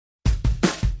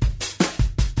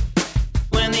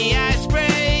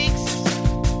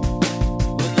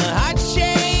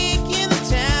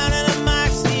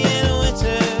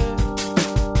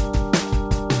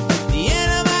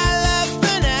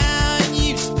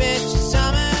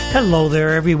Hello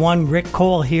there, everyone. Rick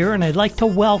Cole here, and I'd like to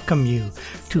welcome you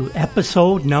to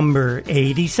episode number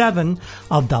 87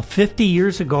 of the 50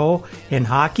 Years Ago in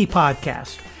Hockey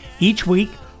podcast. Each week,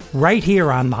 right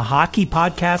here on the Hockey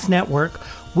Podcast Network,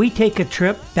 we take a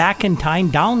trip back in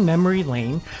time down memory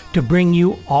lane to bring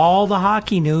you all the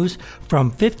hockey news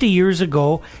from 50 years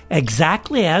ago,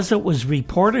 exactly as it was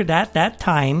reported at that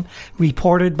time,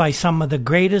 reported by some of the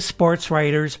greatest sports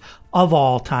writers of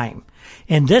all time.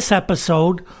 In this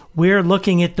episode, we're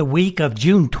looking at the week of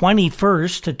June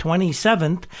 21st to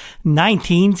 27th,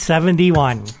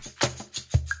 1971.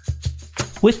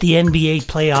 With the NBA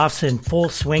playoffs in full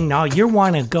swing now, you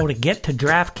want to get to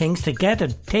DraftKings to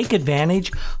take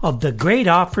advantage of the great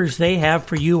offers they have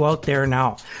for you out there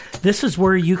now. This is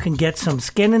where you can get some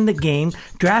skin in the game.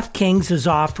 DraftKings is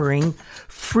offering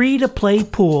free-to-play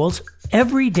pools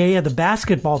every day of the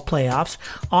basketball playoffs,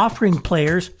 offering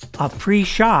players a free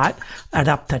shot at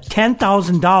up to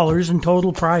 $10,000 in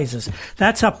total prizes.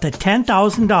 That's up to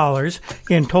 $10,000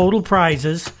 in total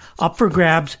prizes up for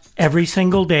grabs every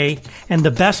single day. And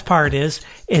the best part is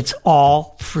it's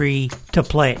all free to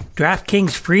play.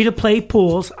 DraftKings free-to-play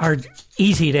pools are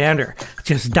easy to enter.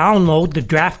 Just download the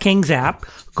DraftKings app,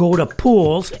 go to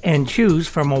pools, and choose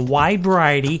from a wide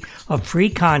variety of free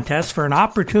contests for an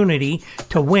opportunity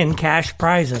to win cash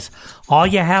prizes. All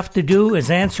you have to do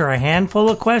is answer a handful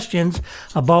of questions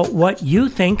about what you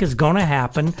think is going to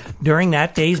happen during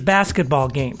that day's basketball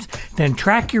games. Then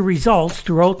track your results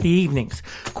throughout the evenings.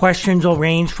 Questions will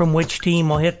range from which team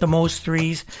will hit the most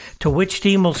threes to which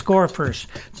team will score first.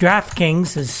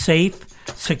 DraftKings is safe,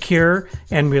 secure,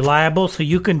 and reliable, so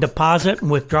you can deposit and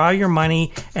withdraw your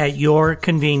money at your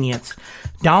convenience.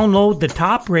 Download the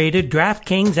top-rated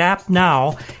DraftKings app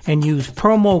now and use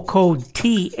promo code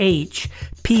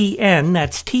THPN,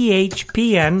 that's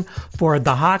THPN, for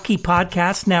the Hockey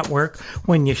Podcast Network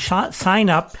when you sign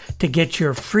up to get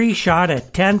your free shot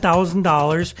at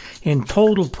 $10,000 in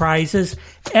total prizes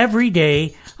every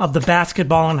day of the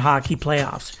basketball and hockey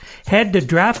playoffs. Head to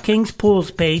DraftKings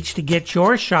Pools page to get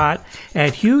your shot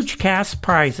at huge cash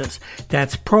prizes.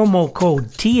 That's promo code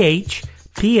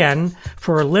THPN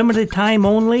for a limited time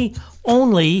only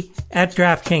at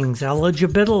DraftKings.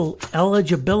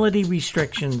 Eligibility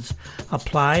restrictions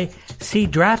apply. See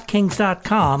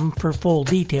DraftKings.com for full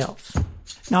details.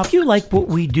 Now, if you like what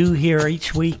we do here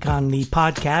each week on the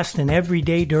podcast and every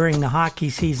day during the hockey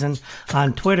season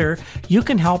on Twitter, you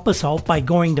can help us out by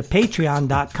going to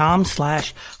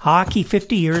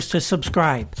patreon.com/hockey50years to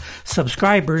subscribe.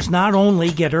 Subscribers not only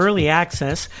get early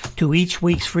access to each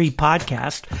week's free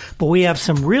podcast, but we have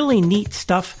some really neat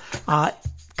stuff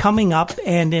coming up,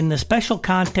 and in the special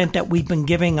content that we've been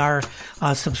giving our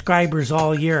subscribers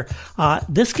all year.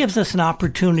 This gives us an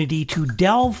opportunity to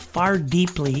delve far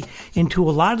deeply into a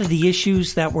lot of the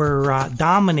issues that were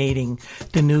dominating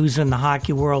the news in the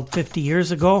hockey world 50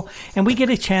 years ago, and we get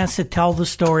a chance to tell the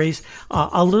stories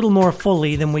a little more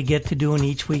fully than we get to do in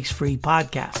each week's free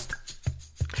podcast.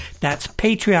 That's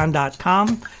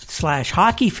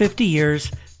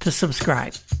patreon.com/hockey50years to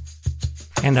subscribe.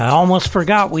 And I almost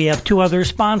forgot, we have two other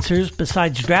sponsors.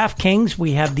 Besides DraftKings,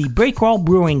 we have the Breakwell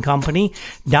Brewing Company,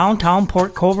 downtown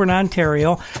Port Colborne,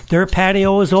 Ontario. Their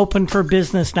patio is open for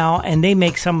business now, and they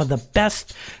make some of the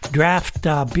best draft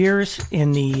beers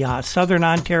in the southern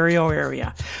Ontario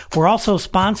area. We're also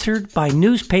sponsored by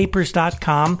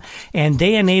newspapers.com, and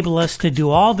they enable us to do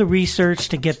all the research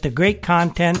to get the great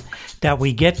content that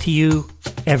we get to you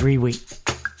every week.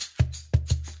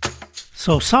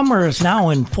 So summer is now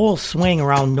in full swing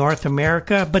around North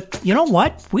America, but you know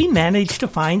what? We managed to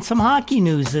find some hockey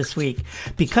news this week.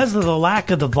 Because of the lack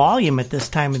of the volume at this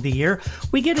time of the year,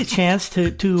 we get a chance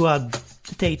to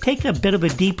take a bit of a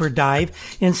deeper dive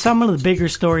in some of the bigger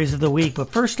stories of the week.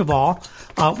 But first of all,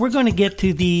 we're going to get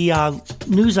to the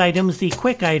news items, the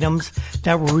quick items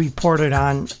that were reported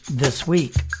on this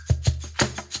week.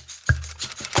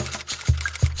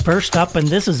 First up, and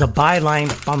this is a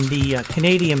byline from the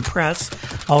Canadian Press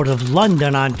out of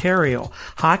London, Ontario.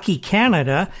 Hockey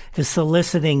Canada is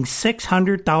soliciting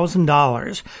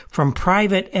 $600,000 from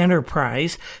private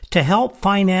enterprise to help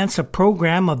finance a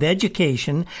program of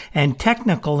education and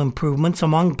technical improvements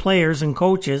among players and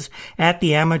coaches at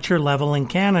the amateur level in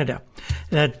Canada.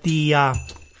 That the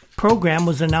program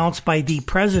was announced by the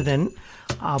president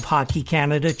of Hockey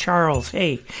Canada, Charles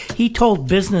Hay. He told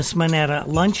businessmen at a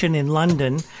luncheon in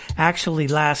London, actually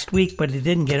last week, but it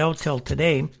didn't get out till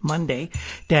today, Monday,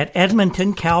 that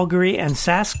Edmonton, Calgary, and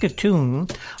Saskatoon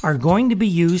are going to be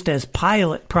used as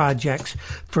pilot projects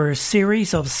for a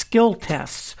series of skill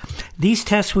tests. These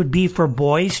tests would be for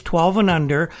boys 12 and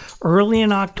under early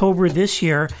in October this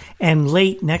year and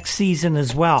late next season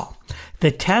as well.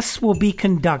 The tests will be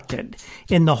conducted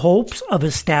in the hopes of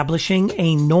establishing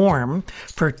a norm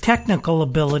for technical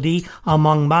ability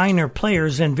among minor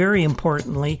players and, very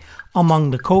importantly,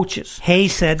 among the coaches. Hay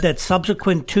said that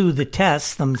subsequent to the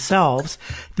tests themselves,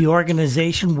 the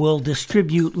organization will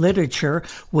distribute literature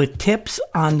with tips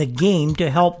on the game to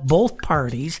help both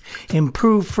parties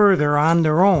improve further on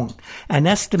their own. An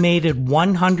estimated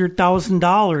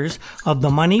 $100,000 of the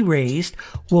money raised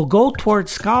will go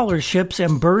towards scholarships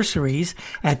and bursaries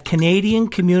at Canadian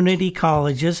community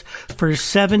colleges for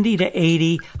 70 to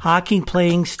 80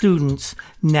 hockey-playing students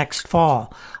next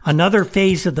fall. Another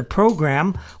phase of the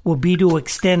program will be to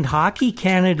extend Hockey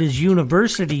Canada's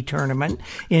university tournament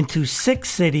into 6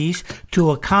 cities to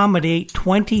accommodate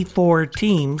 24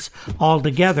 teams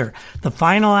altogether. The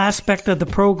final aspect of the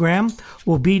program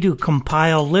will be to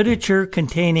compile literature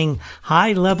containing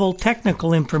high-level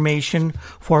technical information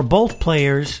for both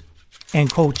players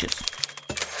and coaches.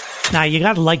 Now, you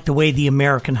got to like the way the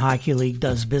American Hockey League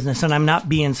does business, and I'm not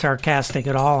being sarcastic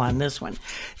at all on this one.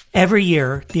 Every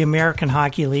year, the American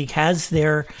Hockey League has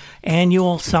their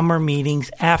annual summer meetings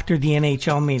after the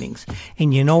NHL meetings.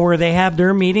 And you know where they have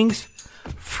their meetings?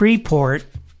 Freeport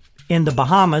in the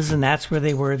Bahamas, and that's where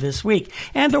they were this week.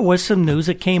 And there was some news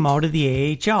that came out of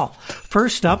the AHL.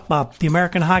 First up, the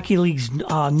American Hockey League's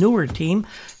newer team,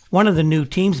 one of the new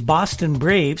teams, Boston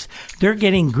Braves, they're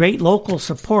getting great local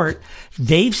support.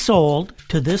 They've sold,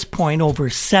 to this point, over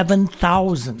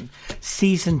 7,000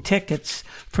 season tickets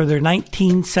for their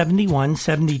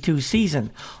 1971-72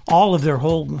 season. All of their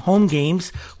home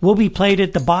games will be played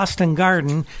at the Boston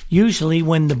Garden, usually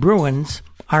when the Bruins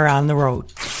are on the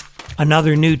road.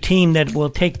 Another new team that will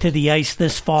take to the ice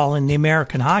this fall in the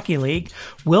American Hockey League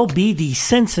will be the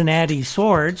Cincinnati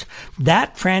Swords.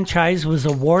 That franchise was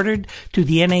awarded to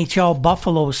the NHL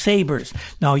Buffalo Sabres.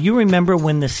 Now, you remember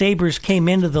when the Sabres came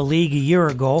into the league a year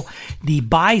ago, the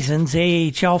Bison's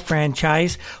AHL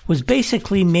franchise was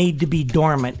basically made to be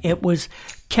dormant. It was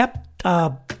kept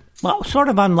sort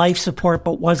of on life support,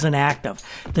 but wasn't active.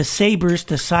 The Sabres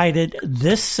decided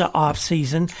this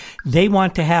offseason they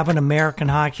want to have an American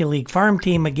Hockey League farm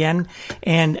team again,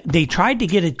 and they tried to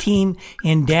get a team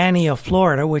in Dania,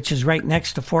 Florida, which is right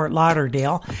next to Fort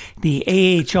Lauderdale.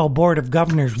 The AHL Board of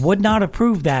Governors would not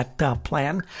approve that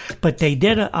plan, but they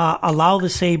did allow the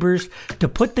Sabres to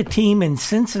put the team in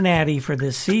Cincinnati for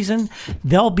this season.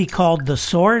 They'll be called the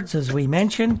Swords, as we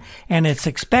mentioned, and it's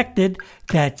expected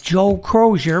that Joe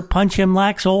Crozier, Punch Him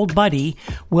Lack's old buddy,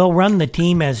 will run the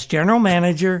team as general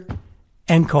manager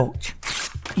and coach.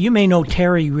 You may know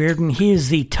Terry Reardon. He is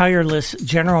the tireless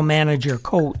general manager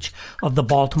coach of the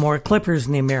Baltimore Clippers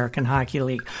in the American Hockey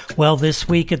League. Well, this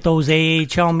week at those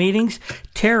AHL meetings,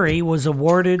 Terry was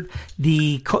awarded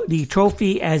the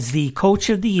trophy as the coach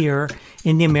of the year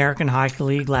in the American Hockey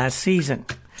League last season.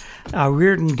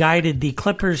 Reardon guided the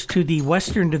Clippers to the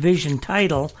Western Division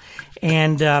title,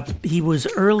 and he was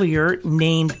earlier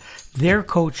named their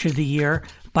coach of the year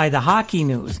by the Hockey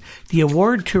News. The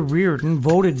award to Reardon,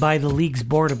 voted by the league's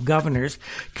Board of Governors,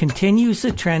 continues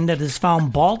the trend that has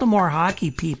found Baltimore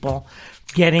hockey people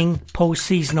getting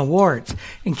postseason awards.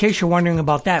 In case you're wondering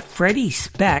about that, Freddie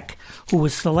Speck, who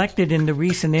was selected in the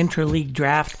recent interleague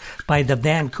draft by the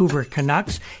Vancouver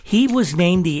Canucks, he was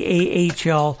named the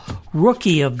AHL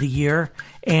Rookie of the Year,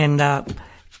 and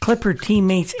Clipper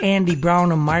teammates Andy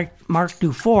Brown and Mark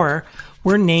Dufour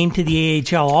were named to the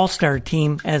AHL All-Star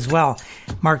team as well.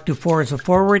 Mark Dufour is a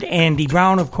forward. Andy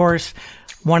Brown, of course,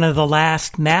 one of the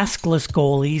last maskless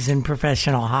goalies in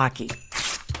professional hockey.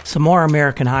 Some more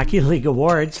American Hockey League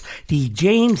awards. The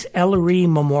James Ellery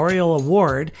Memorial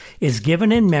Award is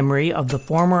given in memory of the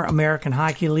former American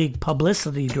Hockey League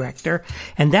publicity director,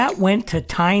 and that went to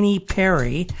Tiny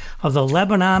Perry of the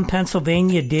Lebanon,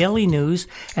 Pennsylvania Daily News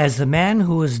as the man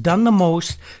who has done the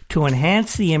most to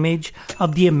enhance the image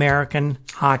of the American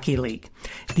Hockey League.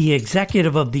 The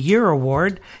Executive of the Year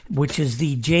Award, which is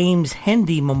the James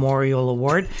Hendy Memorial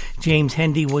Award. James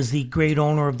Hendy was the great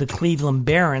owner of the Cleveland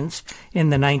Barons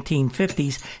in the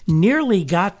 1950s, nearly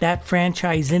got that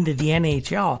franchise into the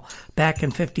NHL back in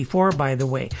 54, by the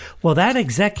way. Well, that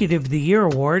Executive of the Year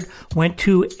Award went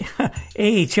to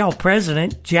AHL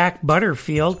President Jack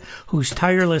Butterfield, whose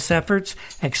tireless efforts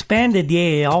expanded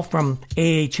the AHL from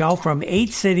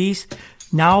 8 cities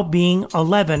now being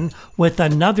 11, with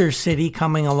another city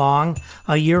coming along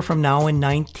a year from now in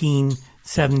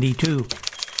 1972.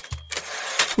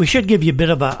 We should give you a bit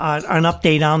of an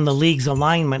update on the league's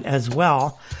alignment as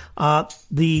well.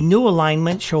 The new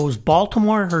alignment shows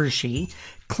Baltimore, Hershey,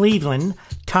 Cleveland,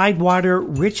 Tidewater,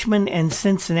 Richmond, and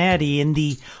Cincinnati in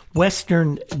the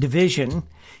Western Division.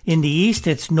 In the East,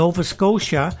 it's Nova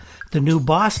Scotia, the new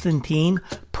Boston team,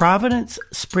 Providence,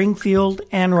 Springfield,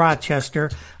 and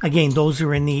Rochester. Again, those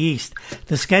are in the East.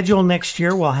 The schedule next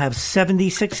year will have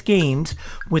 76 games,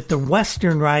 with the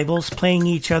Western rivals playing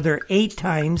each other 8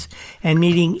 times and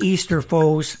meeting Easter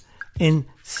foes in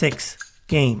 6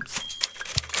 games.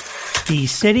 The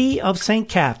city of St.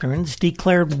 Catharines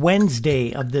declared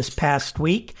Wednesday of this past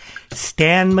week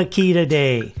Stan Mikita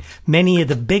Day. Many of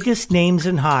the biggest names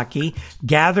in hockey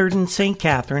gathered in St.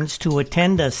 Catharines to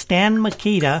attend a Stan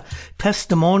Mikita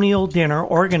testimonial dinner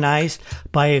organized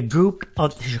by a group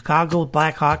of the Chicago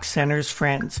Blackhawks Center's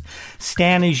friends.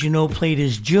 Stan, as you know, played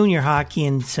his junior hockey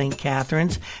in St.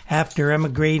 Catharines after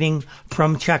emigrating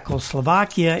from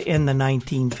Czechoslovakia in the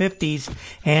 1950s,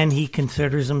 and he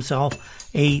considers himself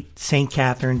a St.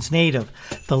 Catharines native.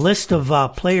 The list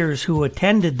of players who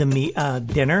attended the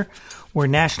dinner were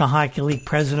National Hockey League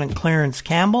President Clarence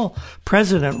Campbell,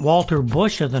 President Walter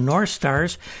Bush of the North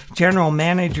Stars, General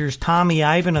Managers Tommy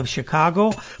Ivan of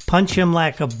Chicago, Punch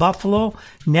Imlach of Buffalo,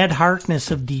 Ned Harkness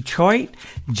of Detroit,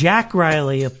 Jack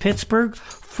Riley of Pittsburgh,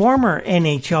 former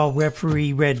NHL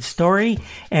referee Red Story,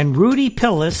 and Rudy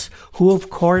Pillis, who of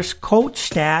course coached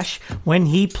Stash when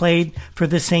he played for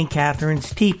the St.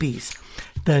 Catharines Teepees.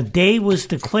 The day was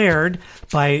declared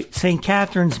by St.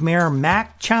 Catharines Mayor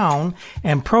Mac Chown,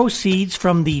 and proceeds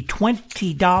from the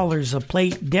 $20 a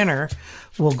plate dinner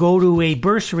will go to a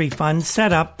bursary fund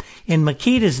set up in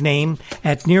Mikita's name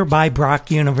at nearby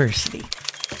Brock University.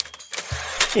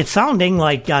 It's sounding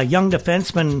like young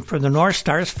defenseman for the North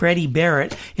Stars, Freddie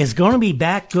Barrett, is going to be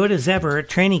back good as ever at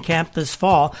training camp this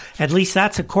fall. At least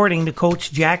that's according to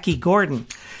Coach Jackie Gordon.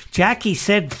 Jackie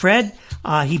said Fred,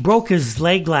 he broke his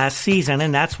leg last season,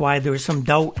 and that's why there was some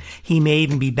doubt he may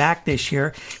even be back this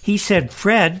year. He said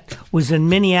Fred was in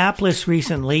Minneapolis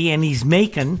recently, and he's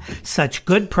making such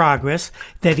good progress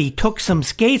that he took some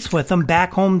skates with him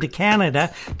back home to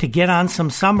Canada to get on some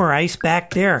summer ice back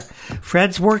there.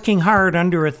 Fred's working hard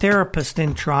under a therapist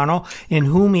in Toronto in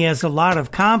whom he has a lot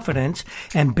of confidence,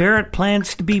 and Barrett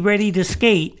plans to be ready to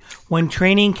skate when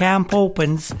training camp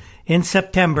opens in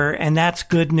September, and that's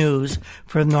good news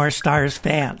for North Stars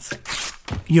fans.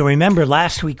 You remember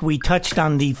last week we touched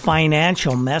on the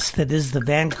financial mess that is the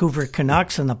Vancouver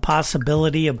Canucks and the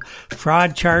possibility of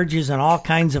fraud charges and all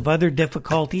kinds of other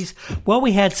difficulties. Well,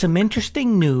 we had some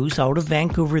interesting news out of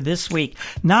Vancouver this week.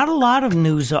 Not a lot of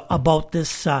news about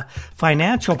this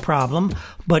financial problem,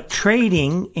 but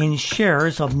trading in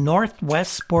shares of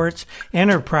Northwest Sports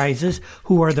Enterprises,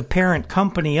 who are the parent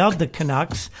company of the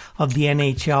Canucks of the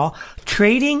NHL,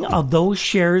 trading of those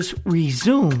shares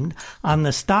resumed on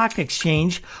the stock exchange,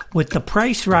 with the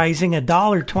price rising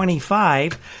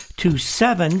 $1.25 to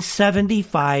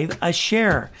 $7.75 a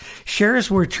share.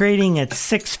 Shares were trading at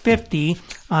 $6.50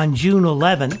 on June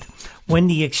 11th. When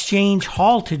the exchange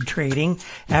halted trading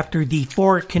after the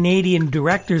 4 Canadian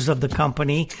directors of the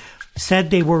company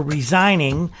said they were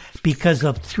resigning because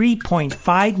of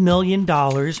 $3.5 million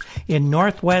in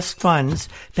Northwest funds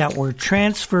that were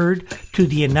transferred to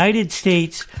the United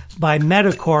States by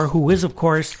Medicor, who is, of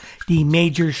course, the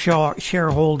major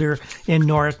shareholder in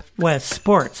Northwest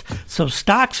Sports. So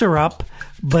stocks are up,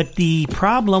 but the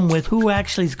problem with who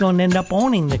actually is going to end up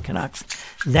owning the Canucks,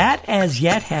 that as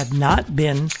yet had not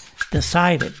been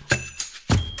decided.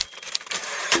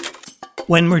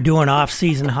 When we're doing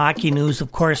off-season hockey news,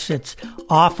 of course, it's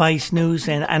off-ice news,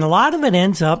 and a lot of it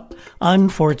ends up,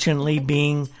 unfortunately,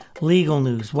 being legal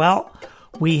news. Well,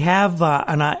 we have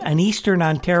an Eastern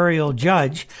Ontario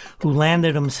judge who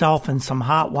landed himself in some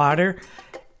hot water,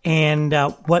 and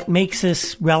what makes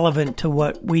this relevant to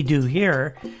what we do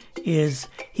here is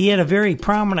he had a very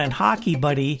prominent hockey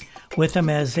buddy with him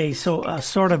as a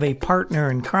sort of a partner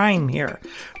in crime here.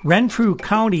 Renfrew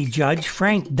County Judge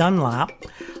Frank Dunlap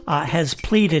has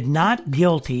pleaded not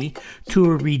guilty to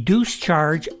a reduced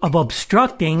charge of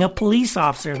obstructing a police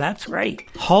officer. That's right.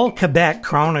 Hull, Quebec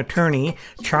Crown Attorney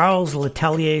Charles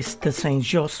Letellier de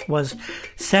Saint-Just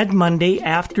said Monday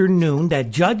afternoon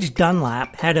that Judge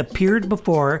Dunlap had appeared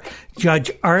before Judge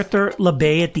Arthur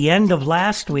LeBay at the end of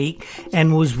last week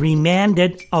and was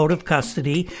remanded out of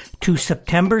custody to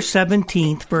September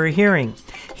 17th for a hearing.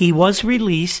 He was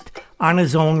released on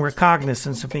his own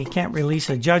recognizance. If he can't release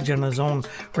a judge on his own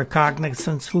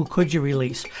recognizance, who could you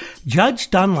release?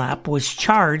 Judge Dunlap was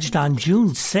charged on June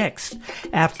 6th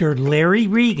after Larry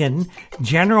Regan,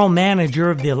 general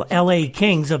manager of the LA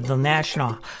Kings of the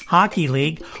National Hockey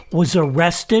League, was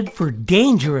arrested for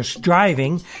dangerous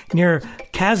driving near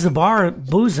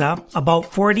Casabauza,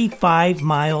 about 45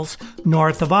 miles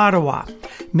north of Ottawa.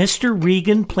 Mr.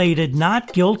 Regan pleaded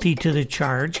not guilty to the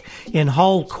charge in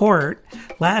Hull Court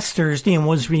last Thursday and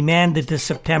was remanded to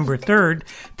September 3rd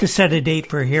to set a date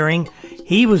for hearing.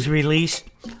 He was released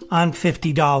on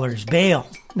 $50 bail.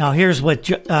 Now, here's what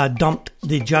dumped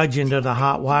the judge into the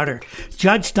hot water.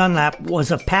 Judge Dunlap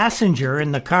was a passenger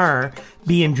in the car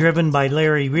being driven by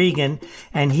Larry Regan,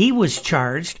 and he was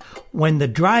charged when the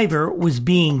driver was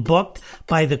being booked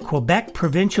by the Quebec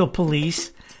Provincial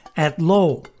Police at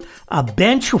Lowe. A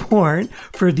bench warrant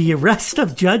for the arrest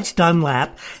of Judge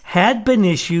Dunlap had been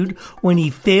issued when he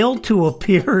failed to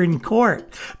appear in court,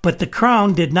 but the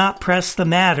Crown did not press the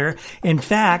matter. In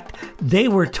fact, they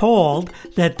were told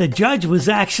that the judge was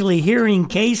actually hearing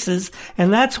cases,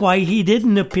 and that's why he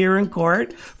didn't appear in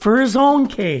court for his own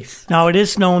case. Now, it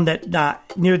is known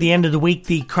that near the end of the week,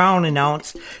 the Crown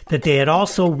announced that they had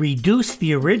also reduced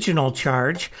the original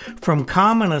charge from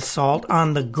common assault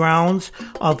on the grounds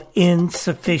of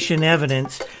insufficient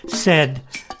evidence, said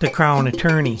the Crown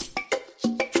attorney.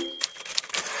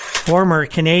 Former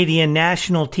Canadian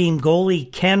national team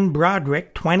goalie Ken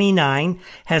Broderick, 29,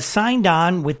 has signed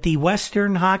on with the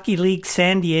Western Hockey League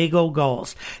San Diego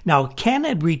Gulls. Now, Ken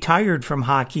had retired from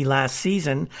hockey last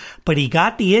season, but he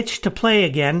got the itch to play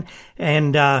again,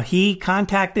 and he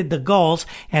contacted the Gulls,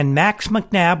 and Max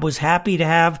McNabb was happy to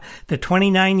have the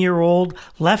 29-year-old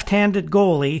left-handed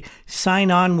goalie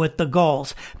sign on with the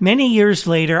Gulls. Many years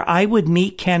later, I would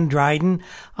meet Ken Dryden,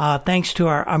 thanks to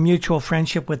our mutual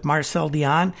friendship with Marcel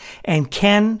Dion, and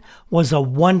Ken was a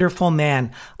wonderful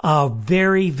man, a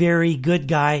very, very good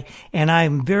guy, and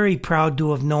I'm very proud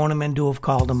to have known him and to have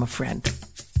called him a friend.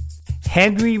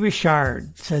 Henry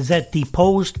Richard says that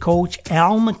deposed coach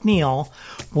Al McNeil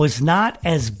was not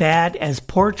as bad as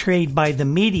portrayed by the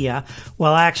media,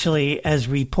 well, actually as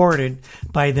reported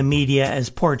by the media as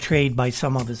portrayed by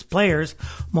some of his players,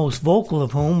 most vocal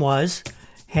of whom was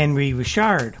Henry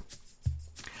Richard.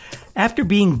 After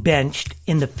being benched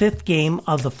in the fifth game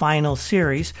of the final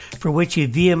series, for which he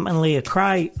vehemently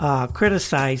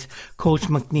criticized Coach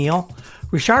McNeil,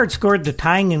 Richard scored the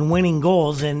tying and winning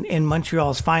goals in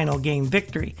Montreal's final game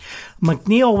victory.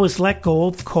 McNeil was let go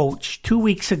of coach 2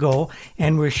 weeks ago,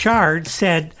 and Richard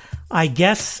said, "I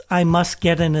guess I must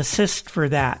get an assist for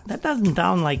that." That doesn't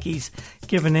sound like he's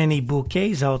giving any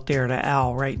bouquets out there to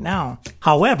Al right now.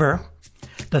 However,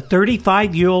 the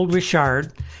 35-year-old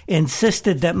Richard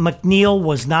insisted that McNeil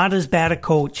was not as bad a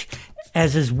coach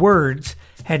as his words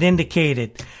had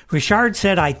indicated. Richard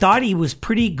said, "I thought he was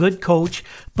pretty good coach,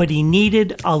 but he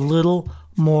needed a little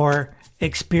more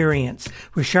experience."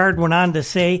 Richard went on to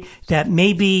say that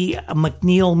maybe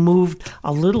McNeil moved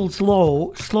a little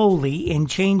slowly in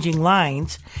changing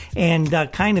lines and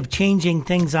kind of changing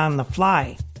things on the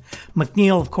fly.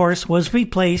 McNeil, of course, was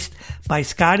replaced by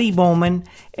Scotty Bowman,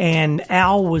 and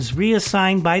Al was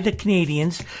reassigned by the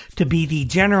Canadiens to be the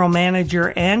general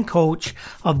manager and coach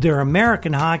of their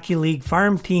American Hockey League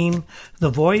farm team, the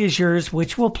Voyageurs,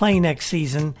 which will play next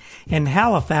season in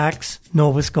Halifax,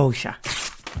 Nova Scotia.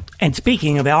 And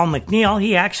speaking of Al McNeil,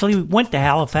 he actually went to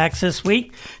Halifax this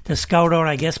week to scout out,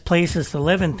 I guess, places to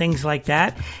live and things like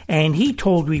that. And he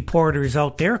told reporters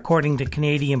out there, according to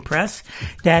Canadian press,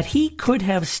 that he could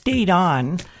have stayed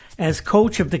on as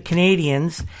coach of the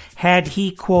Canadiens had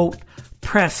he, quote,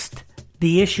 pressed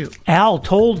the issue. Al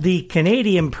told the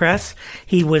Canadian press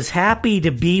he was happy to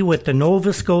be with the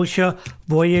Nova Scotia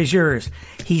Voyageurs.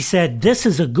 He said, "This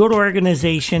is a good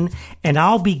organization, and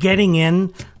I'll be getting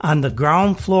in on the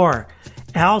ground floor."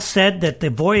 Al said that the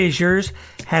Voyageurs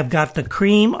have got the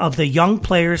cream of the young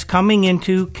players coming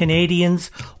into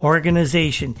Canadiens'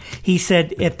 organization. He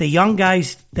said if the young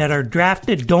guys that are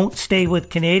drafted don't stay with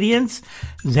Canadiens,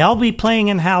 they'll be playing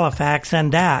in Halifax,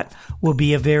 and that will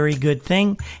be a very good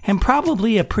thing and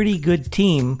probably a pretty good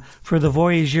team for the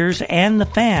Voyageurs and the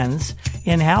fans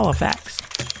in Halifax.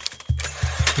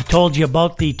 We told you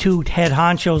about the two head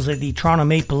honchos of the Toronto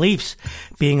Maple Leafs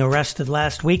being arrested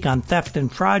last week on theft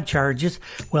and fraud charges.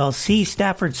 Well, C.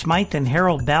 Stafford Smythe and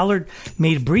Harold Ballard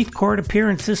made a brief court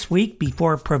appearance this week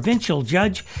before Provincial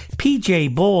Judge P.J.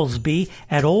 Bowlesby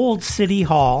at Old City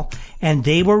Hall, and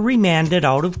they were remanded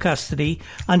out of custody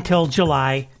until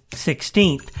July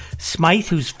 16th. Smythe,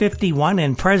 who's 51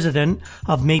 and president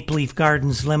of Maple Leaf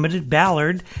Gardens Limited,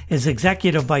 Ballard is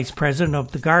executive vice president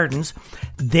of the Gardens.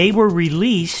 They were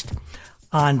released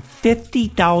on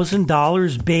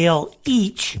 $50,000 bail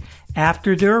each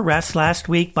after their arrest last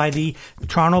week by the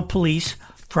Toronto Police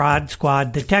Fraud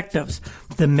Squad detectives.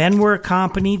 The men were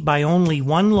accompanied by only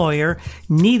one lawyer.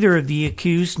 Neither of the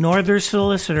accused nor their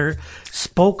solicitor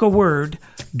spoke a word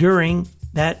during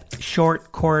that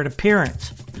short court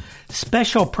appearance.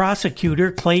 Special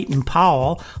Prosecutor Clayton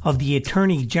Powell of the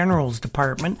Attorney General's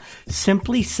Department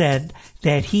simply said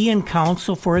that he and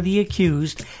counsel for the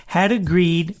accused had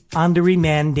agreed on the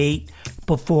remand date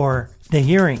before the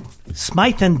hearing.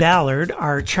 Smythe and Ballard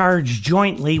are charged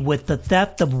jointly with the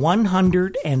theft of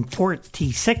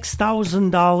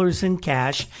 $146,000 in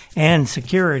cash and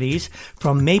securities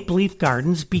from Maple Leaf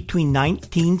Gardens between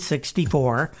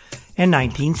 1964 and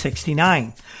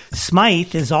 1969.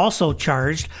 Smythe is also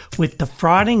charged with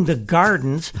defrauding the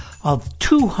Gardens of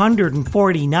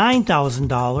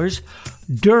 $249,000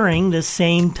 during the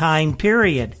same time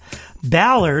period.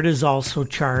 Ballard is also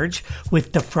charged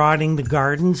with defrauding the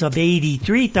Gardens of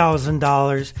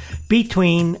 $83,000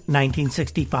 between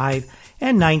 1965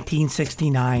 and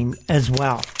 1969 as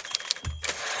well.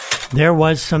 There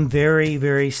was some very,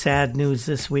 very sad news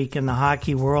this week in the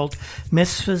hockey world.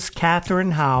 Mrs.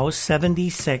 Catherine Howe,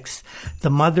 76, the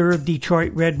mother of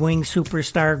Detroit Red Wings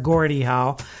superstar Gordie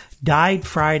Howe, died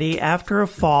Friday after a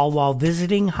fall while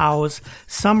visiting Howe's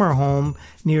summer home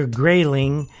near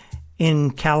Grayling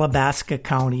in Kalabasca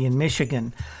County in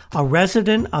Michigan. A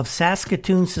resident of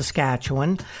Saskatoon,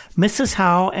 Saskatchewan, Mrs.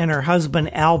 Howe and her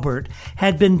husband Albert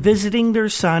had been visiting their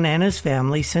son and his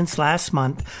family since last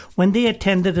month when they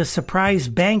attended a surprise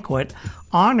banquet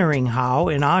honoring Howe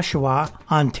in Oshawa,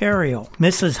 Ontario.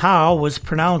 Mrs. Howe was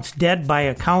pronounced dead by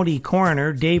a county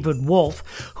coroner, David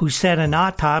Wolf, who said an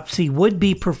autopsy would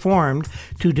be performed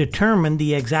to determine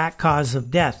the exact cause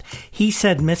of death. He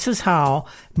said Mrs. Howe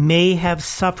may have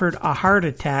suffered a heart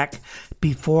attack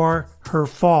before her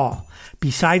fall.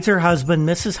 Besides her husband,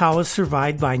 Mrs. Howe is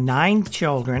survived by 9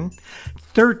 children,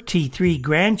 33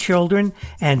 grandchildren,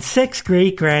 and 6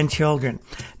 great-grandchildren.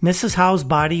 Mrs. Howe's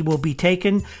body will be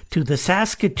taken to the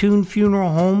Saskatoon Funeral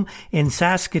Home in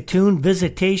Saskatoon.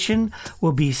 Visitation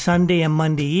will be Sunday and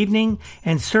Monday evening,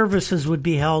 and services would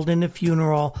be held in the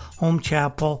funeral home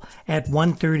chapel at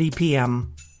 1:30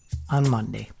 p.m. on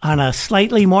Monday. On a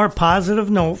slightly more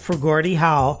positive note for Gordie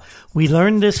Howe, we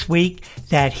learned this week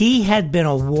that he had been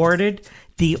awarded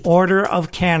the Order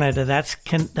of Canada. That's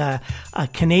a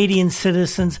Canadian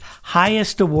citizen's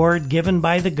highest award given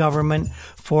by the government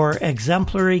for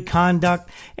exemplary conduct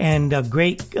and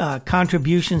great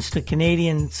contributions to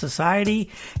Canadian society.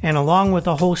 And along with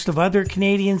a host of other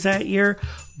Canadians that year,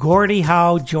 Gordie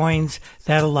Howe joins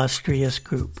that illustrious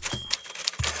group.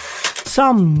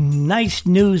 Some nice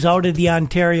news out of the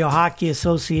Ontario Hockey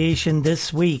Association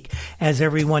this week. As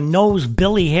everyone knows,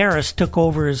 Billy Harris took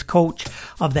over as coach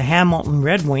of the Hamilton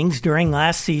Red Wings during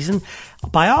last season.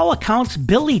 By all accounts,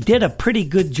 Billy did a pretty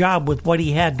good job with what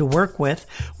he had to work with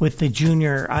the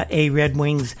Junior A Red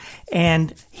Wings,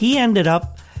 and he ended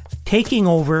up taking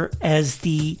over as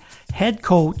the head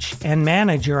coach and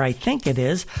manager, I think it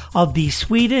is, of the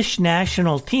Swedish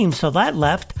national team. So that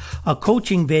left a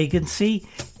coaching vacancy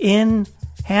in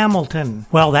Hamilton.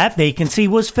 Well, that vacancy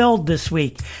was filled this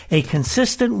week. A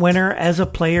consistent winner as a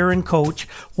player and coach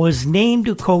was named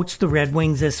to coach the Red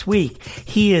Wings this week.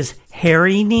 He is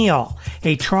Harry Neal,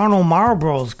 a Toronto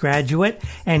Marlboros graduate,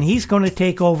 and he's going to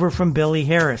take over from Billy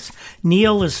Harris.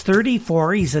 Neal is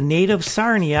 34. He's a native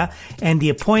Sarnia, and the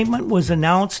appointment was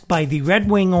announced by the Red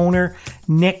Wing owner,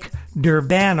 Nick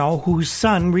Durbano, whose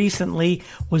son recently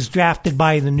was drafted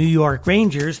by the New York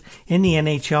Rangers in the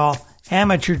NHL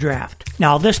amateur draft.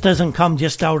 Now, this doesn't come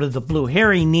just out of the blue.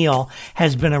 Harry Neal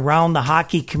has been around the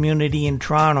hockey community in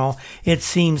Toronto, it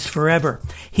seems, forever.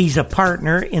 He's a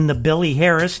partner in the Billy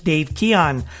Harris Dave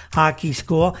Keon Hockey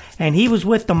School, and he was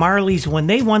with the Marlies when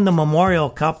they won the Memorial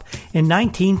Cup in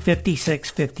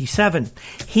 1956-57.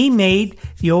 He made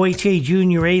the OHA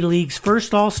Junior A League's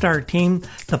first All-Star team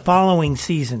the following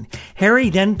season. Harry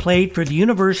then played for the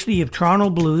University of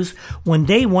Toronto Blues when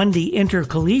they won the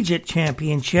Intercollegiate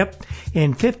Championship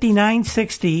in 59-60,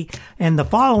 and the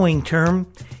following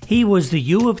term, he was the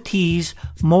U of T's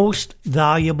most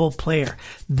valuable player.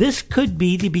 This could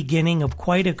be the beginning of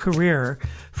quite a career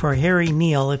for Harry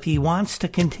Neal if he wants to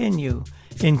continue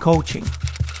in coaching.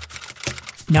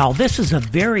 Now, this is a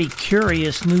very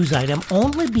curious news item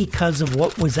only because of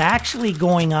what was actually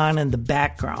going on in the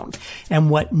background and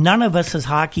what none of us as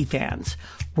hockey fans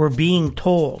were being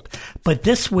told. But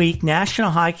this week,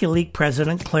 National Hockey League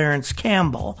President Clarence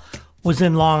Campbell was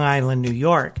in Long Island, New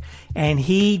York, and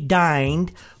he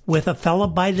dined with a fellow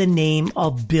by the name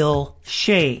of Bill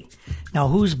Shea. Now,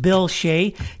 who's Bill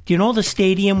Shea? Do you know the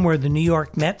stadium where the New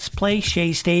York Mets play,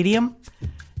 Shea Stadium?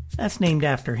 That's named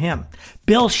after him.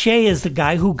 Bill Shea is the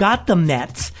guy who got the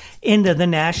Mets into the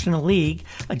National League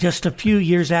just a few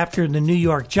years after the New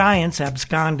York Giants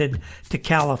absconded to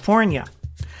California.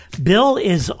 Bill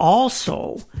is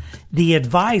also the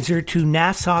advisor to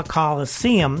Nassau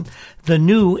Coliseum, the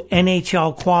new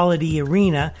NHL quality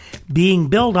arena being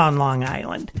built on Long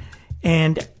Island.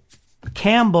 And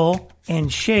Campbell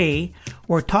and Shea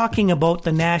were talking about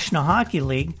the National Hockey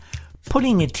League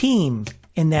putting a team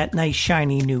in that nice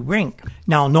shiny new rink.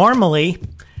 Now, normally,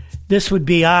 this would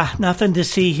be nothing to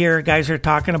see here. Guys are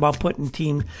talking about putting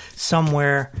team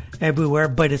somewhere, everywhere,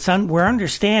 but we're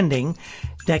understanding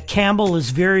that Campbell is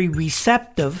very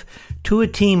receptive to a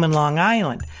team in Long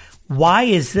Island. Why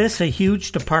is this a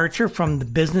huge departure from the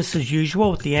business as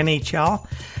usual with the NHL?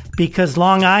 Because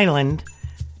Long Island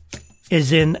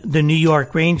is in the New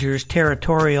York Rangers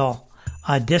territorial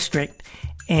district,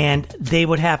 and they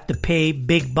would have to pay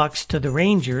big bucks to the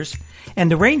Rangers, and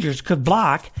the Rangers could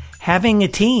block having a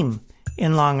team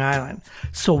in Long Island.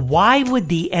 So why would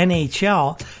the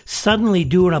NHL suddenly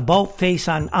do an about-face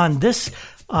on this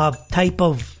type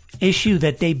of issue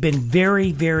that they've been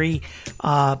very, very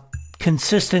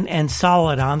consistent and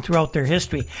solid on throughout their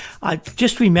history?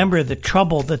 Just remember the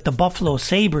trouble that the Buffalo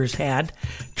Sabres had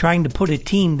trying to put a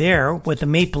team there with the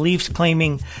Maple Leafs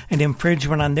claiming an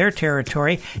infringement on their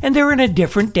territory, and they're in a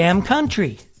different damn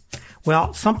country.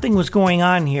 Well, something was going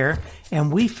on here,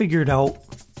 and we figured out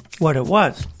what it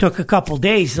was. Took a couple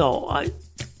days, though.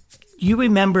 You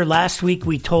remember last week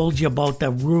we told you about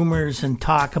the rumors and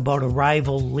talk about a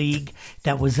rival league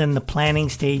that was in the planning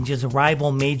stages, a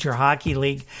rival major hockey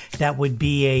league that would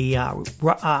be a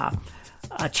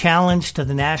challenge to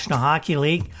the National Hockey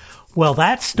League. Well,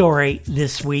 that story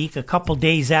this week, a couple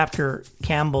days after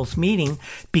Campbell's meeting,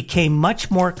 became much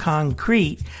more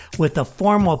concrete with a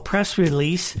formal press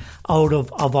release out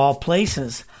of all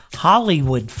places,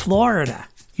 Hollywood, Florida.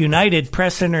 United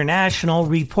Press International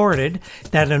reported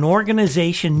that an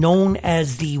organization known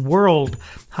as the World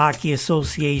Hockey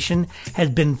Association has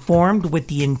been formed with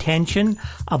the intention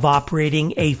of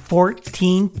operating a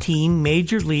 14-team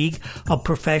major league of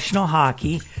professional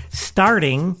hockey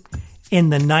starting in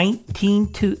the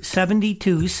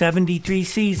 1972-73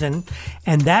 season,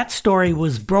 and that story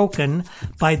was broken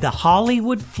by the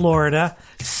Hollywood, Florida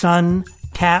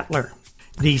Sun-Tatler.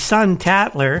 The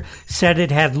Sun-Tatler said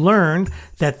it had learned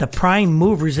that the prime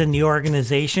movers in the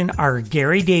organization are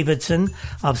Gary Davidson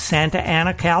of Santa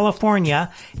Ana,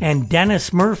 California, and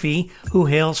Dennis Murphy, who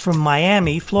hails from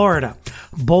Miami, Florida.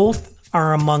 Both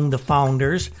are among the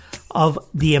founders of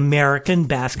the American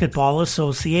Basketball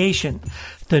Association.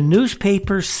 The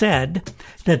newspaper said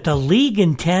that the league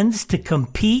intends to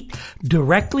compete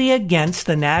directly against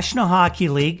the National Hockey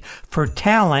League for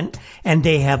talent, and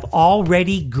they have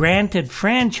already granted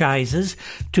franchises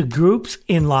to groups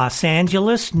in Los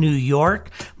Angeles, New York,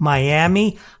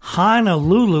 Miami,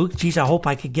 Honolulu, geez, I hope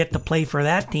I could get to play for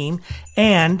that team,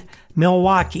 and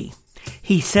Milwaukee.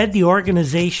 He said the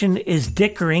organization is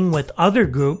dickering with other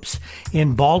groups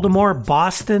in Baltimore,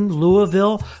 Boston,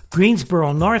 Louisville,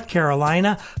 Greensboro, North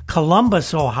Carolina,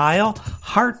 Columbus, Ohio,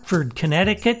 Hartford,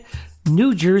 Connecticut,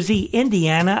 New Jersey,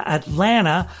 Indiana,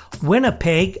 Atlanta,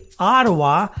 Winnipeg,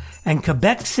 Ottawa, and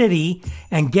Quebec City.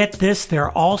 And get this, they're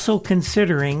also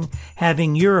considering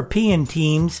having European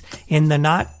teams in the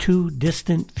not too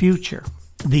distant future.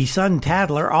 The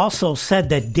Sun-Tatler also said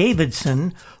that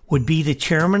Davidson would be the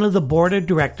chairman of the board of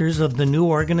directors of the new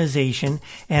organization,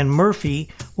 and Murphy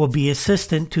will be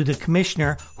assistant to the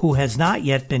commissioner, who has not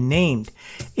yet been named.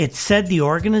 It said the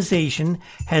organization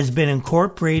has been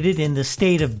incorporated in the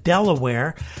state of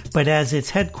Delaware, but as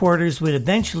its headquarters would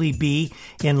eventually be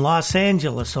in Los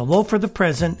Angeles. Although for the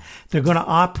present, they're going to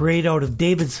operate out of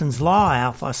Davidson's law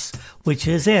office, which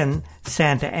is in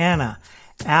Santa Ana.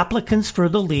 Applicants for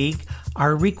the league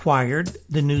are required,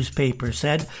 the newspaper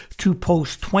said, to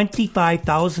post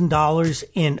 $25,000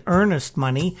 in earnest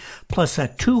money plus a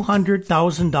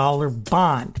 $200,000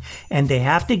 bond, and they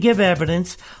have to give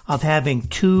evidence of having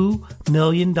 $2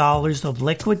 million of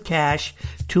liquid cash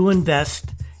to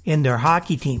invest in their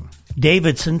hockey team.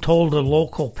 Davidson told a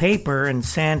local paper in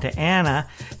Santa Ana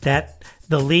that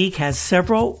the league has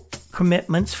several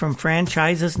commitments from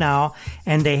franchises now,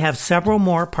 and they have several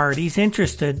more parties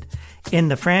interested in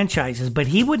the franchises, but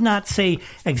he would not say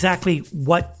exactly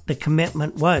what the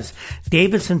commitment was.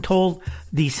 Davidson told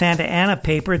the Santa Ana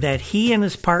paper that he and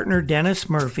his partner Dennis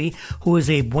Murphy, who is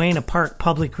a Buena Park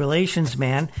public relations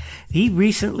man, he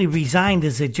recently resigned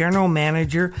as the general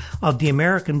manager of the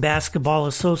American Basketball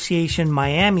Association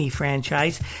Miami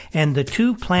franchise, and the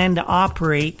two plan to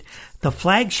operate the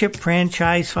flagship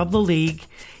franchise of the league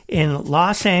in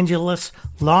Los Angeles,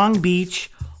 Long Beach,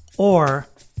 or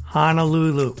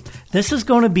Honolulu. This is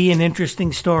going to be an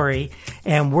interesting story,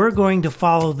 and we're going to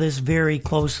follow this very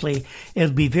closely.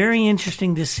 It'll be very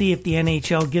interesting to see if the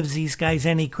NHL gives these guys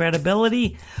any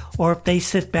credibility, or if they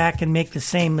sit back and make the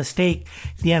same mistake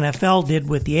the NFL did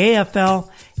with the AFL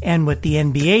and what the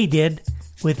NBA did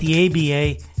with the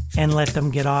ABA, and let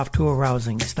them get off to a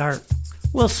rousing start.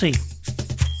 We'll see.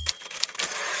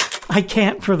 I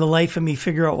can't for the life of me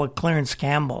figure out what Clarence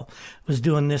Campbell was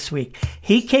doing this week.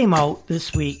 He came out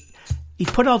this week. He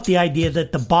put out the idea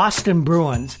that the Boston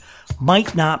Bruins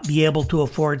might not be able to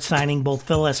afford signing both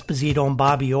Phil Esposito and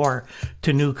Bobby Orr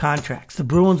to new contracts. The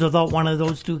Bruins, without one of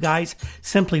those two guys,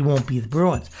 simply won't be the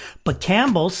Bruins. But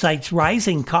Campbell cites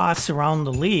rising costs around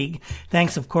the league,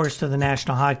 thanks, of course, to the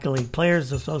National Hockey League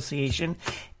Players Association,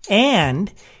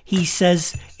 and he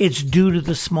says it's due to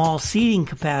the small seating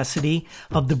capacity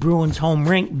of the Bruins' home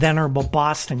rink, venerable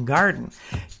Boston Garden.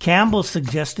 Campbell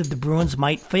suggested the Bruins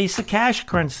might face a cash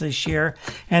crunch this year,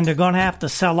 and they're going to have to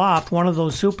sell off one of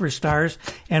those superstars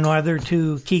in order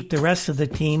to keep the rest of the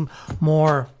team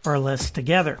more or less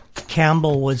together.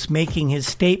 Campbell was making his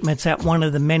statements at one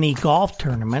of the many golf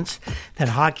tournaments that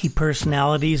hockey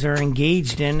personalities are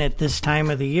engaged in at this time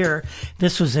of the year.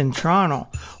 This was in Toronto.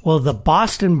 Well, the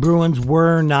Boston Bruins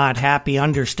were not happy,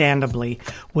 understandably,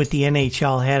 with the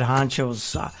NHL head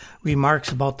honcho's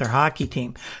remarks about their hockey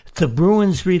team. The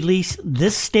Bruins released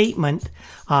this statement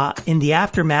in the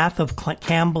aftermath of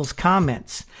Campbell's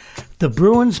comments. The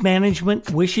Bruins management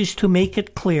wishes to make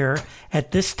it clear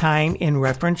at this time, in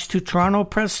reference to Toronto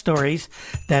press stories,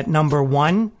 that number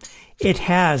one, it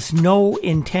has no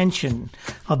intention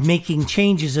of making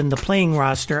changes in the playing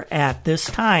roster at this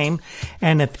time,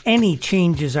 and if any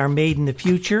changes are made in the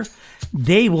future,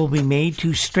 they will be made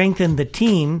to strengthen the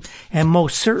team and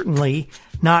most certainly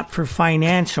not for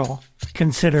financial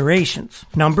considerations.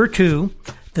 Number two,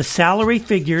 the salary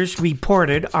figures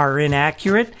reported are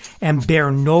inaccurate and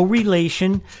bear no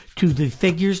relation to the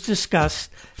figures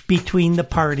discussed between the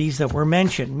parties that were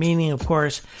mentioned, meaning, of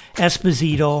course,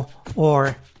 Esposito,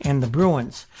 Orr, and the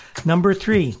Bruins. Number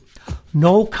three,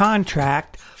 no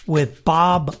contract with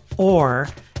Bob Orr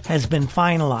has been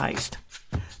finalized.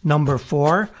 Number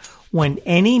four, when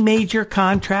any major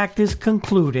contract is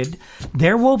concluded,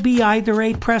 there will be either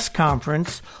a press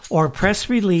conference or press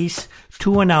release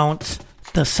to announce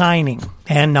the signing.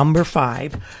 And number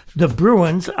five, the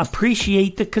Bruins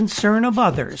appreciate the concern of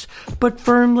others, but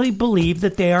firmly believe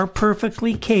that they are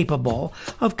perfectly capable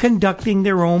of conducting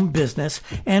their own business,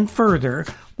 and further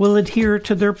will adhere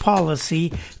to their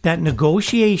policy that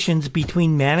negotiations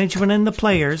between management and the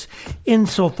players,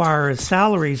 insofar as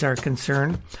salaries are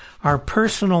concerned, are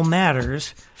personal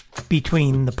matters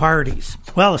between the parties.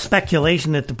 Well, the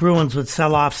speculation that the Bruins would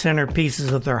sell off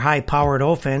centerpieces of their high-powered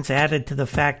offense, added to the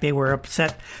fact they were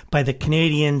upset by the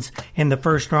Canadiens in the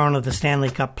first round of the Stanley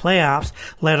Cup playoffs,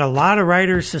 led a lot of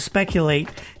writers to speculate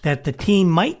that the team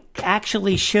might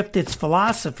actually shift its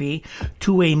philosophy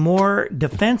to a more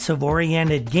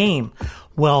defensive-oriented game.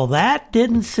 Well, that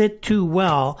didn't sit too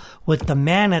well with the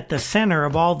man at the center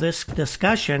of all this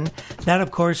discussion. That,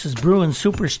 of course, is Bruins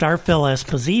superstar Phil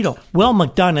Esposito. Will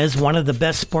McDonough is one of the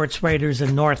best sports writers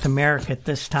in North America at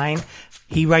this time.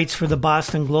 He writes for the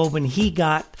Boston Globe, and he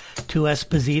got to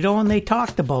Esposito, and they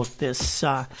talked about this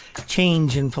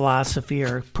change in philosophy,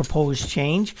 or proposed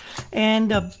change.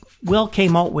 And Will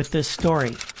came out with this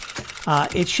story.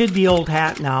 It should be old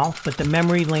hat now, but the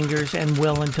memory lingers and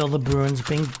will until the Bruins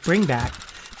bring back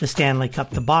the Stanley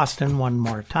Cup to Boston one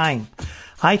more time.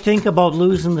 I think about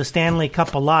losing the Stanley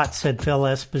Cup a lot, said Phil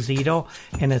Esposito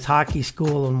in his hockey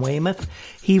school in Weymouth.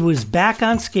 He was back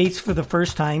on skates for the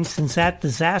first time since that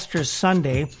disastrous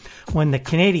Sunday when the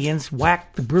Canadiens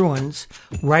whacked the Bruins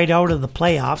right out of the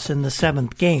playoffs in the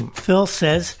seventh game. Phil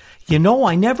says, "You know,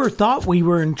 I never thought we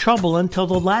were in trouble until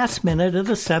the last minute of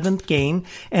the seventh game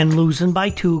and losing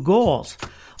by 2 goals.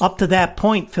 Up to that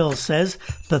point," Phil says,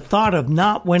 the thought of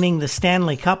not winning the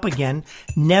Stanley Cup again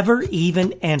never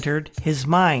even entered his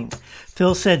mind.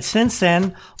 Phil said, "Since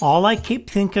then, all I keep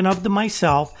thinking of to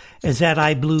myself is that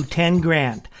I blew 10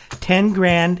 grand. 10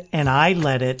 grand and I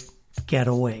let it get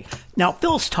away." Now,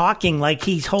 Phil's talking like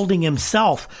he's holding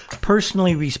himself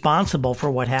personally responsible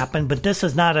for what happened, but this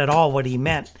is not at all what he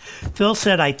meant. Phil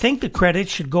said, "I think the credit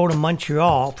should go to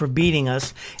Montreal for beating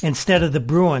us instead of the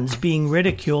Bruins being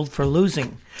ridiculed for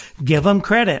losing. Give them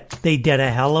credit. They did a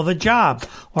hell of a job."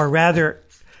 Or rather,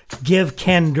 give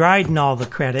Ken Dryden all the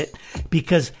credit,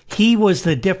 because he was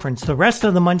the difference. The rest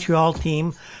of the Montreal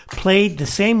team played the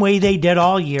same way they did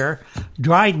all year.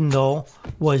 Dryden, though,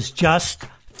 was just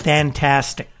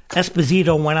fantastic.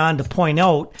 Esposito went on to point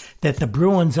out that the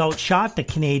Bruins outshot the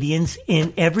Canadiens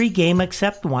in every game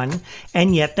except one,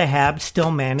 and yet the Habs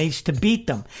still managed to beat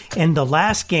them. In the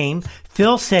last game,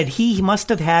 Phil said he must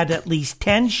have had at least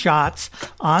 10 shots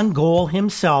on goal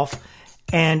himself,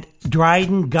 and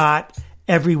Dryden got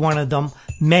every one of them,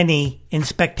 many in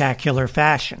spectacular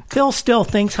fashion. Phil still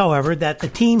thinks, however, that the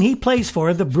team he plays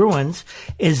for, the Bruins,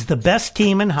 is the best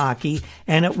team in hockey,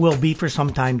 and it will be for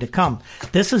some time to come.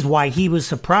 This is why he was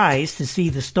surprised to see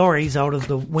the stories out of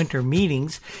the winter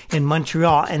meetings in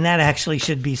Montreal, and that actually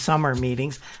should be summer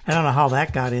meetings. I don't know how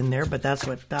that got in there, but that's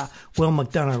what Will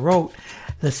McDonough wrote.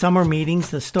 The summer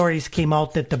meetings, the stories came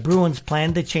out that the Bruins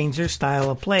planned to change their style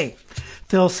of play.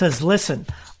 Phil says, listen,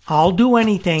 I'll do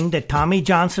anything that Tommy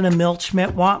Johnson and Milt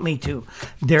Schmidt want me to.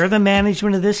 They're the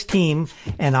management of this team,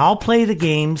 and I'll play the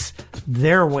games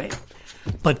their way.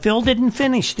 But Phil didn't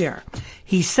finish there.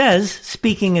 He says,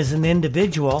 speaking as an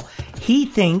individual, he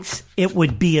thinks it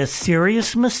would be a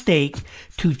serious mistake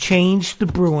to change the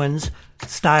Bruins'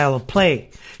 style of play.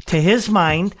 To his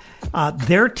mind,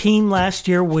 their team last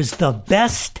year was the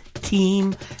best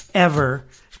team ever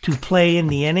to play in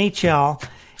the NHL,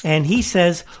 and he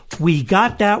says we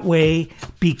got that way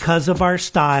because of our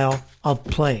style of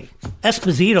play.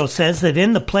 Esposito says that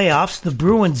in the playoffs, the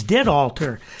Bruins did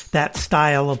alter that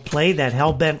style of play, that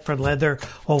hell-bent for leather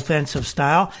offensive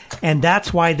style, and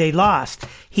that's why they lost.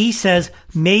 He says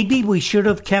maybe we should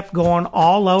have kept going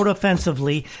all out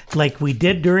offensively like we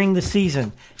did during the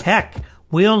season. Heck,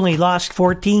 we only lost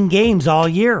 14 games all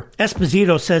year.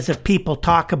 Esposito says that people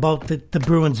talk about the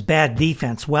Bruins' bad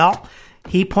defense. Well,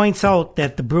 he points out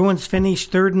that the Bruins finished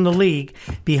third in the league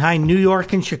behind New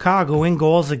York and Chicago in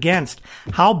goals against.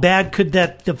 How bad could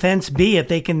that defense be if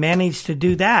they can manage to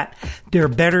do that? They're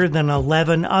better than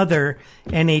 11 other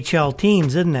NHL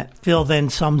teams, isn't it? Phil then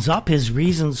sums up his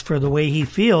reasons for the way he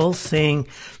feels, saying,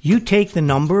 you take the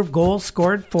number of goals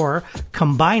scored for,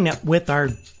 combine it with our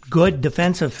good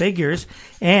defensive figures,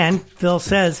 and Phil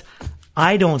says,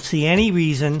 I don't see any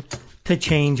reason to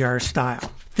change our style.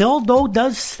 Phil, though,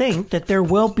 does think that there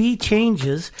will be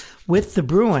changes with the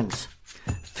Bruins.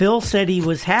 Phil said he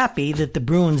was happy that the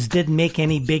Bruins didn't make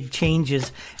any big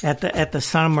changes at the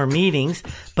summer meetings,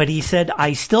 but he said,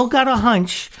 I still got a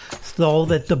hunch, though,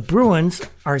 that the Bruins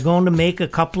are going to make a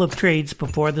couple of trades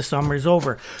before the summer's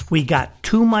over. We got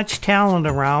too much talent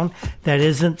around that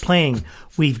isn't playing.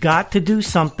 We've got to do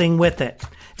something with it.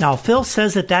 Now, Phil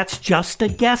says that that's just a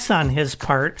guess on his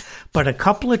part, but a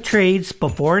couple of trades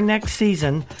before next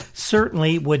season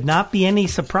certainly would not be any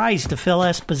surprise to Phil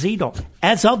Esposito.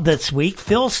 As of this week,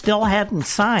 Phil still hadn't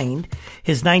signed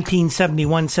his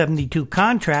 1971-72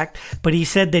 contract, but he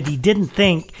said that he didn't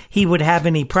think he would have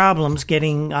any problems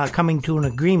coming to an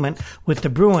agreement with the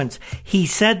Bruins. He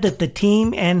said that the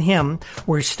team and him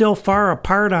were still far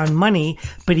apart on money,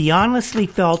 but he honestly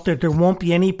felt that there won't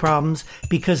be any problems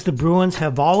because the Bruins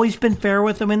have always been fair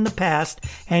with him in the past,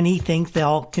 and he thinks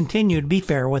they'll continue to be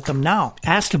fair with him now.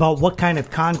 Asked about what kind of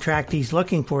contract he's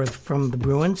looking for from the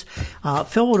Bruins,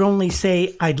 Phil would only say,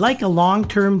 I'd like a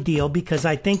long-term deal because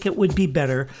I think it would be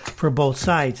better for both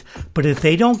sides. But if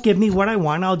they don't give me what I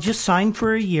want, I'll just sign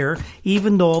for a year,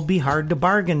 even though it'll be hard to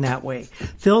bargain that way.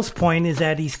 Phil's point is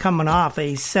that he's coming off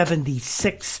a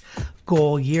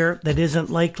 76-goal year that isn't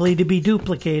likely to be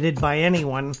duplicated by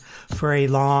anyone for a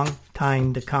long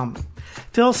time to come.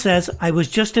 Phil says, I was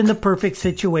just in the perfect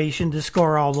situation to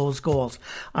score all those goals.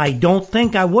 I don't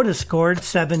think I would have scored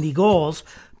 70 goals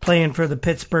playing for the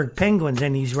Pittsburgh Penguins,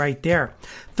 and he's right there.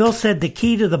 Phil said the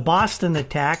key to the Boston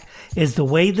attack is the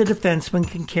way the defenseman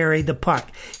can carry the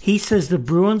puck. He says the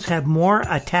Bruins have more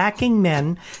attacking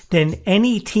men than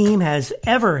any team has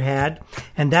ever had,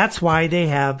 and that's why they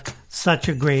have such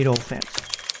a great offense.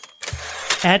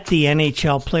 At the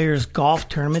NHL Players Golf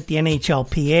Tournament, the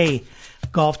NHLPA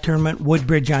Golf Tournament,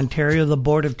 Woodbridge, Ontario, the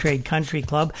Board of Trade Country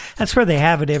Club. That's where they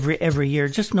have it every year,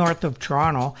 just north of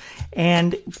Toronto.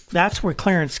 And that's where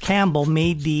Clarence Campbell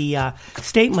made the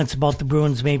statements about the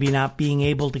Bruins maybe not being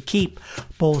able to keep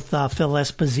both Phil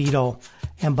Esposito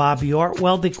and Bobby Orr.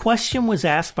 Well, the question was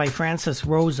asked by Francis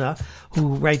Rosa,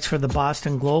 who writes for the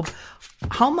Boston Globe,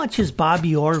 how much is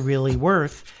Bobby Orr really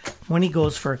worth when he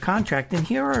goes for a contract? And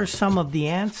here are some of the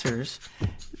answers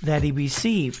that he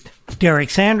received. Derek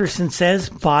Sanderson says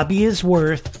Bobby is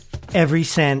worth every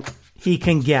cent he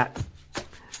can get.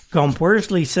 Gump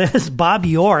Worsley says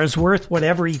Bobby Orr is worth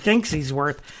whatever he thinks he's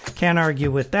worth. Can't argue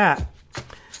with that.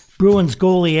 Bruins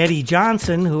goalie Eddie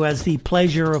Johnson, who has the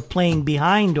pleasure of playing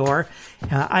behind Orr,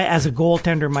 as a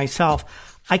goaltender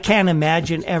myself, I can't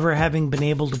imagine ever having been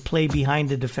able to play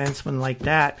behind a defenseman like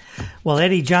that. Well,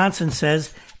 Eddie Johnson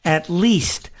says at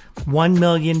least $1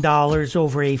 million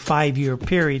over a 5-year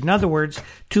period. In other words,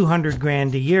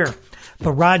 $200,000 a year.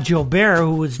 But Rod Gilbert,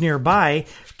 who was nearby,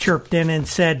 chirped in and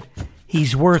said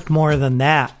he's worth more than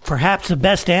that. Perhaps the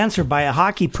best answer by a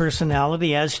hockey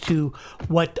personality as to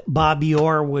what Bobby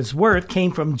Orr was worth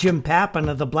came from Jim Pappen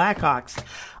of the Blackhawks.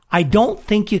 I don't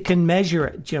think you can measure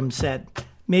it, Jim said.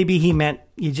 Maybe he meant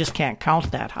you just can't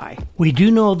count that high. We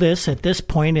do know this at this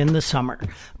point in the summer.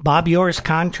 Bobby Orr's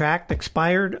contract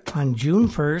expired on June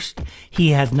 1st. He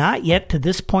has not yet, to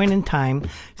this point in time,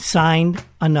 signed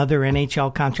another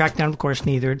NHL contract. And, of course,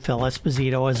 neither had Phil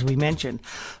Esposito, as we mentioned.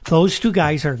 Those two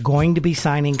guys are going to be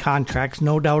signing contracts,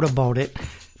 no doubt about it,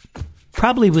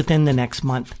 probably within the next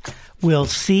month. We'll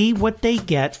see what they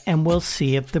get, and we'll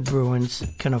see if the Bruins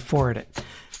can afford it.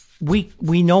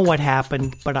 We know what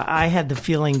happened, but I had the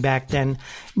feeling back then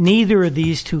neither of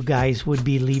these two guys would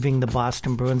be leaving the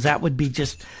Boston Bruins. That would be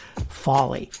just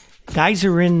folly. Guys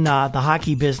are in the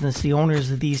hockey business, the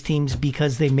owners of these teams,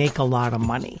 because they make a lot of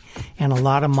money. And a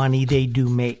lot of money they do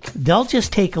make. They'll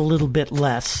just take a little bit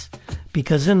less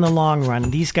because in the long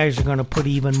run, these guys are going to put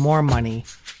even more money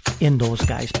in those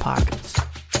guys' pockets.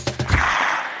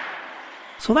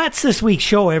 So that's this week's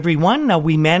show, everyone. Now,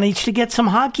 we managed to get some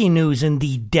hockey news in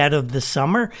the dead of the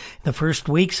summer, the first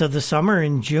weeks of the summer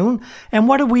in June. And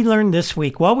what did we learn this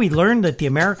week? Well, we learned that the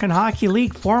American Hockey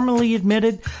League formally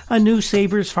admitted a new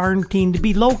Sabres farm team to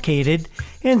be located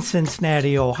in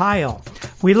Cincinnati, Ohio.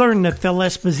 We learned that Phil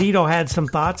Esposito had some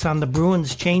thoughts on the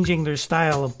Bruins changing their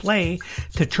style of play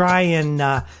to try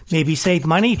and maybe save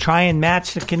money, try and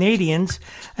match the Canadians.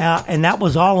 And that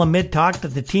was all amid talk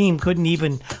that the team couldn't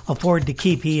even afford to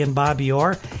keep he and Bobby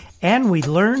Orr. And we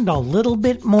learned a little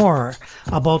bit more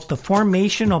about the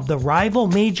formation of the rival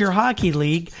Major Hockey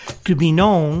League to be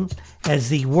known as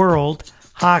the World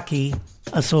Hockey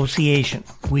Association.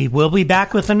 We will be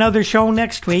back with another show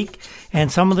next week,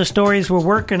 and some of the stories we're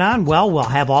working on, well, we'll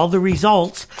have all the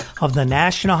results of the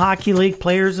National Hockey League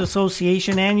Players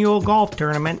Association annual golf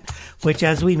tournament, which,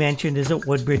 as we mentioned, is at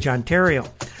Woodbridge, Ontario.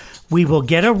 We will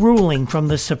get a ruling from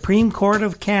the Supreme Court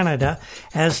of Canada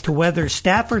as to whether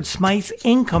Stafford Smythe's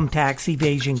income tax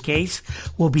evasion case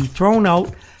will be thrown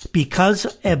out because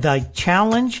of a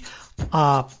challenge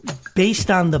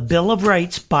based on the Bill of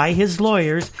Rights by his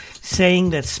lawyers,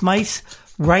 saying that Smythe's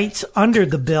rights under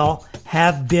the bill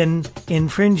have been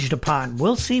infringed upon.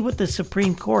 We'll see what the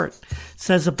Supreme Court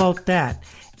says about that.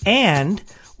 And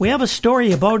we have a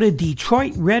story about a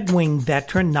Detroit Red Wing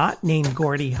veteran, not named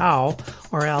Gordie Howe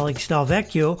or Alex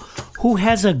Delvecchio, who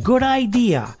has a good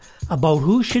idea about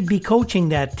who should be coaching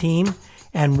that team,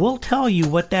 and we'll tell you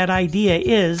what that idea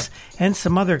is and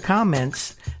some other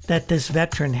comments that this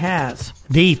veteran has.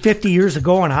 The 50 Years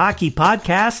Ago in Hockey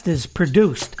podcast is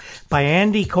produced by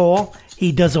Andy Cole.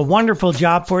 He does a wonderful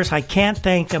job for us. I can't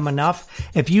thank him enough.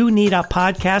 If you need a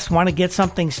podcast, want to get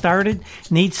something started,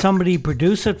 need somebody to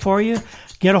produce it for you,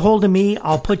 get a hold of me.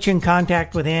 I'll put you in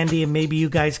contact with Andy, and maybe you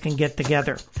guys can get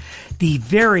together. The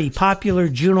very popular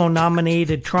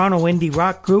Juno-nominated Toronto indie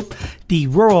rock group, the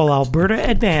Rural Alberta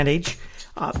Advantage,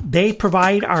 they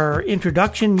provide our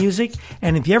introduction music,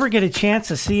 and if you ever get a chance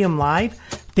to see them live,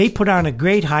 they put on a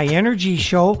great high-energy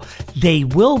show. They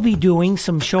will be doing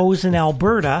some shows in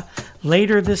Alberta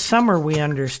later this summer, we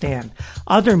understand.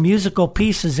 Other musical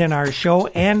pieces in our show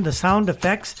and the sound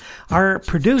effects are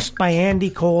produced by Andy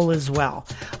Cole as well.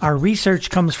 Our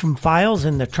research comes from files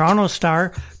in the Toronto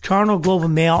Star, Toronto Globe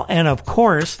and Mail, and of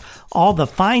course, all the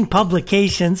fine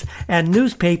publications at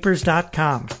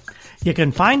newspapers.com. You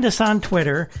can find us on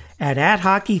Twitter at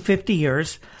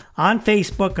 @Hockey50Years, on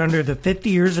Facebook under the 50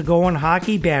 Years Ago in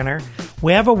Hockey banner.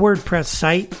 We have a WordPress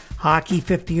site,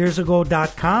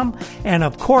 hockey50yearsago.com, and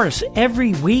of course,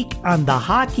 every week on the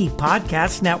Hockey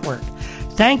Podcast Network.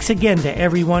 Thanks again to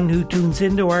everyone who tunes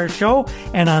into our show,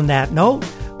 and on that note,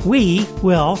 we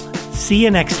will see you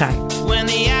next time. When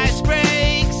the ice breaks